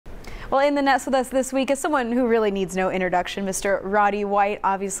Well, in the nest with us this week is someone who really needs no introduction, Mr. Roddy White,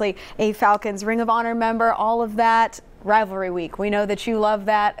 obviously a Falcons Ring of Honor member, all of that. Rivalry week. We know that you love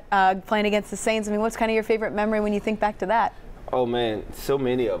that, playing against the Saints. I mean, what's kind of your favorite memory when you think back to that? Oh, man, so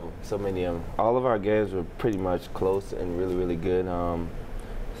many of them. All of our games were pretty much close and really, really good. So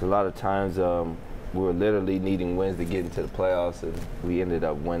a lot of times we were literally needing wins to get into the playoffs, and we ended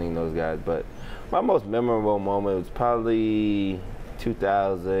up winning those guys. But my most memorable moment was probably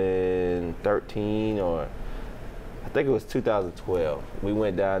 2013, or I think it was 2012. We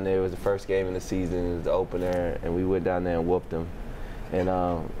went down there. It was the first game in the season. It was the opener, and we went down there and whooped them. And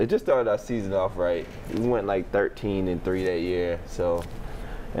it just started our season off right. We went like 13-3 that year. So,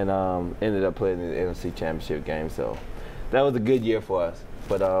 and ended up playing in the NFC Championship game. So that was a good year for us.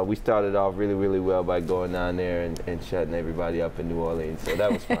 But we started off really, really well by going down there and shutting everybody up in New Orleans. So that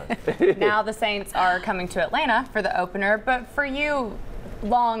was fun. Now the Saints are coming to Atlanta for the opener. But for you,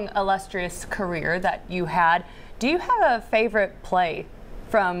 long, illustrious career that you had, do you have a favorite play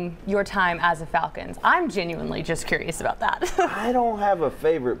from your time as a Falcons? I'm genuinely just curious about that. I don't have a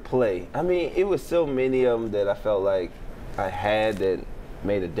favorite play. I mean, it was so many of them that I felt like I had that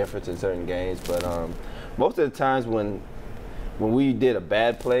made a difference in certain games. But most of the times when we did a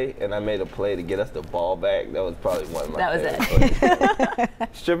bad play and I made a play to get us the ball back, that was probably one of my favorite plays.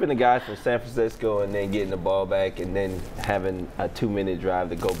 Stripping the guys from San Francisco and then getting the ball back and then having a 2-minute drive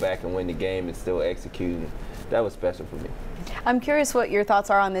to go back and win the game and still executing, that was special for me. I'm curious what your thoughts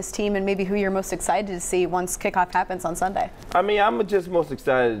are on this team and maybe who you're most excited to see once kickoff happens on Sunday. I mean, I'm just most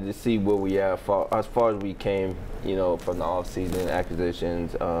excited to see where we are as far as we came, you know, from the offseason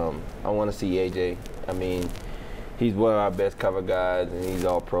acquisitions. I want to see AJ. I mean, he's one of our best cover guys, and he's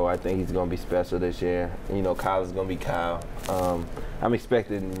all pro. I think he's going to be special this year. You know, Kyle is going to be Kyle. I'm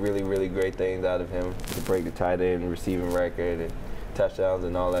expecting really, really great things out of him to break the tight end receiving record and touchdowns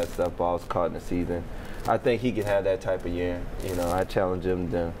and all that stuff, balls caught in the season. I think he can have that type of year. You know, I challenge him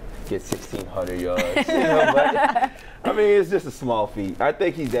to get 1,600 yards. You know, but I mean, it's just a small feat. I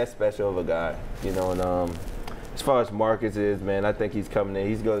think he's that special of a guy. You know, and as far as Marcus is, man, I think he's coming in.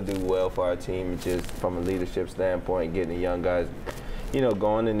 He's going to do well for our team, just from a leadership standpoint, getting the young guys, you know,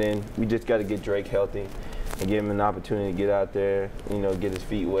 going. And then we just got to get Drake healthy and give him an opportunity to get out there, you know, get his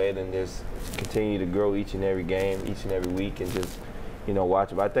feet wet and just continue to grow each and every game, each and every week, and just, you know,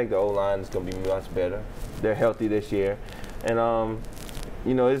 watch him. I think the O-line is going to be much better. They're healthy this year. And,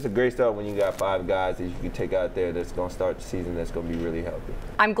 you know, it's a great start when you got 5 guys that you can take out there that's going to start the season that's going to be really healthy.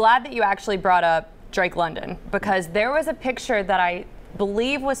 I'm glad that you actually brought up Drake London, because there was a picture that I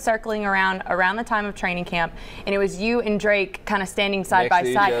believe was circling around the time of training camp, and it was you and Drake kind of standing side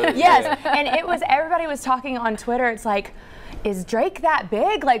by side. Yes, and it was, everybody was talking on Twitter. It's like, is Drake that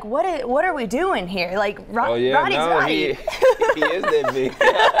big? Like, what are we doing here? Like, Roddy's Roddy. He is that big.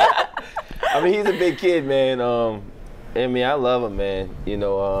 I mean, he's a big kid, man. I mean, I love him, man. You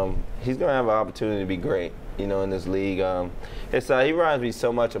know, he's gonna have an opportunity to be great, you know, in this league. He reminds me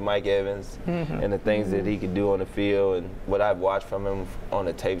so much of Mike Evans and the things that he can do on the field and what I've watched from him on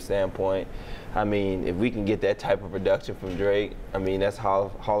a tape standpoint. I mean, if we can get that type of production from Drake, I mean, that's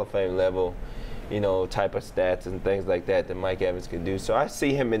Hall of Fame level, you know, type of stats and things like that that Mike Evans can do. So I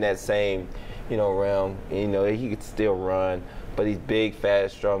see him in that same, you know, realm. You know, he could still run, but he's big,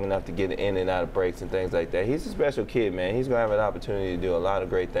 fast, strong enough to get in and out of breaks and things like that. He's a special kid, man. He's going to have an opportunity to do a lot of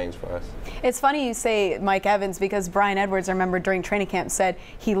great things for us. It's funny you say Mike Evans, because Brian Edwards, I remember during training camp, said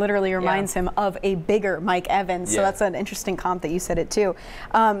he literally reminds him of a bigger Mike Evans. So that's an interesting comp that you said it too.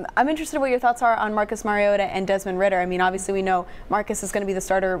 I'm interested in what your thoughts are on Marcus Mariota and Desmond Ridder. I mean, obviously we know Marcus is going to be the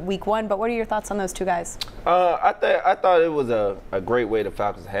starter week 1, but what are your thoughts on those two guys? I thought it was a great way the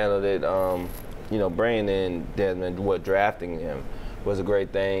Falcons handled it. You know, bringing in Desmond, drafting him was a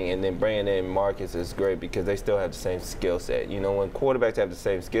great thing, and then bringing in Marcus is great because they still have the same skill set. You know, when quarterbacks have the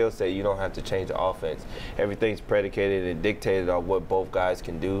same skill set, you don't have to change the offense. Everything's predicated and dictated on what both guys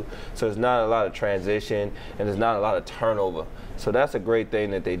can do. So there's not a lot of transition, and there's not a lot of turnover. So that's a great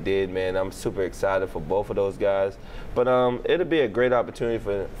thing that they did, man. I'm super excited for both of those guys. But it'll be a great opportunity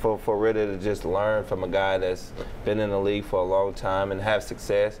for Ridder to just learn from a guy that's been in the league for a long time and have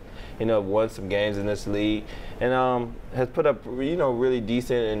success. You know, won some games in this league, and has put up, you know, really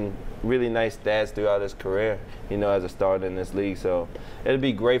decent and really nice stats throughout his career, you know, as a starter in this league. So it'll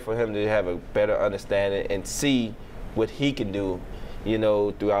be great for him to have a better understanding and see what he can do, you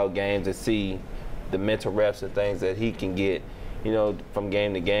know, throughout games, and see the mental reps and things that he can get, you know, from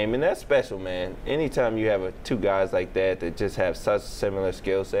game to game. And that's special, man. Anytime you have two guys like that just have such similar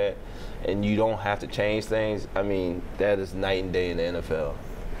skill set and you don't have to change things, I mean, that is night and day in the NFL.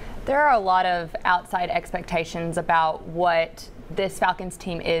 There are a lot of outside expectations about what this Falcons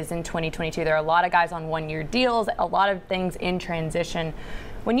team is in 2022. There are a lot of guys on one-year deals, a lot of things in transition.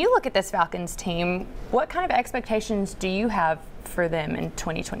 When you look at this Falcons team, what kind of expectations do you have for them in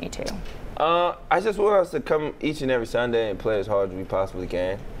 2022? I just want us to come each and every Sunday and play as hard as we possibly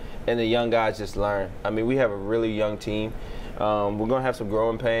can. And the young guys just learn. I mean, we have a really young team. We're going to have some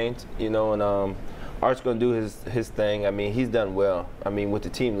growing pains, you know, and Art's going to do his thing. I mean, he's done well. I mean, with the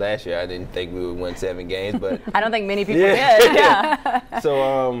team last year, I didn't think we would win 7 games, but I don't think many people did. Yeah.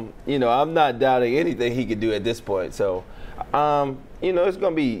 So, you know, I'm not doubting anything he could do at this point. So, you know, it's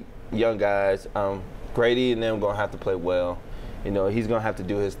going to be young guys. Grady and them going to have to play well. You know, he's going to have to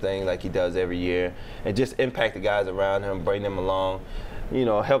do his thing like he does every year and just impact the guys around him, bring them along. You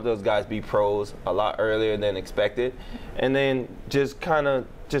know, help those guys be pros a lot earlier than expected. And then just kind of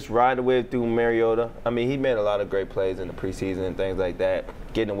just ride the wave through Mariota. I mean, he made a lot of great plays in the preseason and things like that,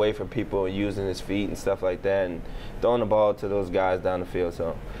 getting away from people and using his feet and stuff like that and throwing the ball to those guys down the field.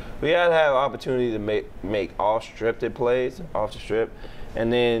 So we had to have opportunity to make all scripted plays off the strip.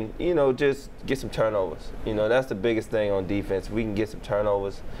 And then, you know, just get some turnovers. You know, that's the biggest thing on defense. We can get some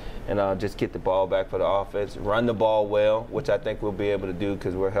turnovers and just get the ball back for the offense, run the ball well, which I think we'll be able to do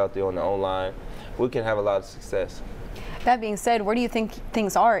because we're healthy on the O-line. We can have a lot of success. That being said, where do you think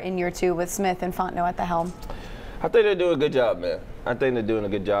things are in year 2 with Smith and Fontenot at the helm? I think they're doing a good job, man. I think they're doing a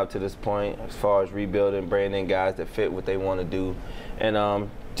good job to this point as far as rebuilding, bringing in guys that fit what they want to do, and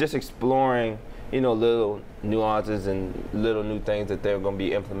just exploring, you know, little nuances and little new things that they're going to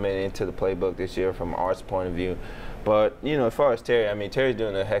be implementing into the playbook this year from Art's point of view. But, you know, as far as Terry, I mean, Terry's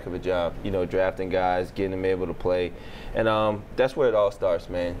doing a heck of a job, you know, drafting guys, getting them able to play. And that's where it all starts,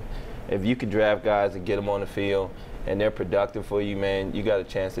 man. If you can draft guys and get them on the field and they're productive for you, man, you got a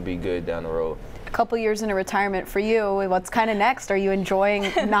chance to be good down the road. A couple years into retirement for you, what's kind of next? Are you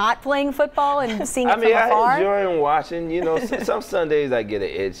enjoying not playing football and seeing it from afar? I enjoy watching. You know, some Sundays I get an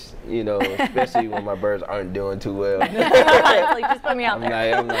itch, you know, especially when my birds aren't doing too well. Like, just put me out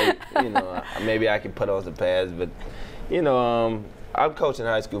there. I'm like, you know, maybe I can put on some pads. But, you know, I'm coaching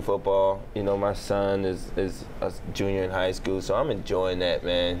high school football. You know, my son is a junior in high school, so I'm enjoying that,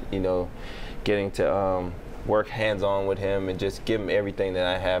 man. You know, getting to work hands-on with him and just give him everything that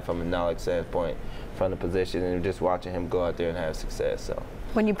I have from a knowledge standpoint from the position and just watching him go out there and have success. So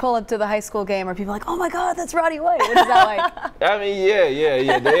when you pull up to the high school game, are people like, oh my God, that's Roddy White? What is that like? I mean,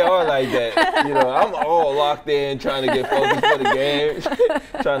 yeah. They are like that. You know, I'm all locked in trying to get focused for the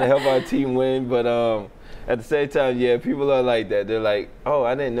game, trying to help our team win. But at the same time, yeah, people are like that. They're like, oh,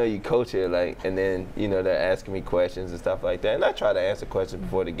 I didn't know you coach here. Like, and then, you know, they're asking me questions and stuff like that. And I try to answer questions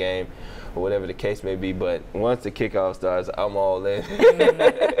before the game or whatever the case may be. But once the kickoff starts, I'm all in.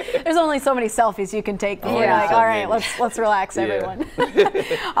 There's only so many selfies you can take before you're like, all right, let's relax, everyone.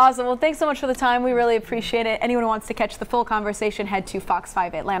 Awesome. Well, thanks so much for the time. We really appreciate it. Anyone who wants to catch the full conversation, head to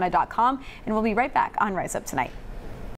fox5atlanta.com. And we'll be right back on Rise Up Tonight.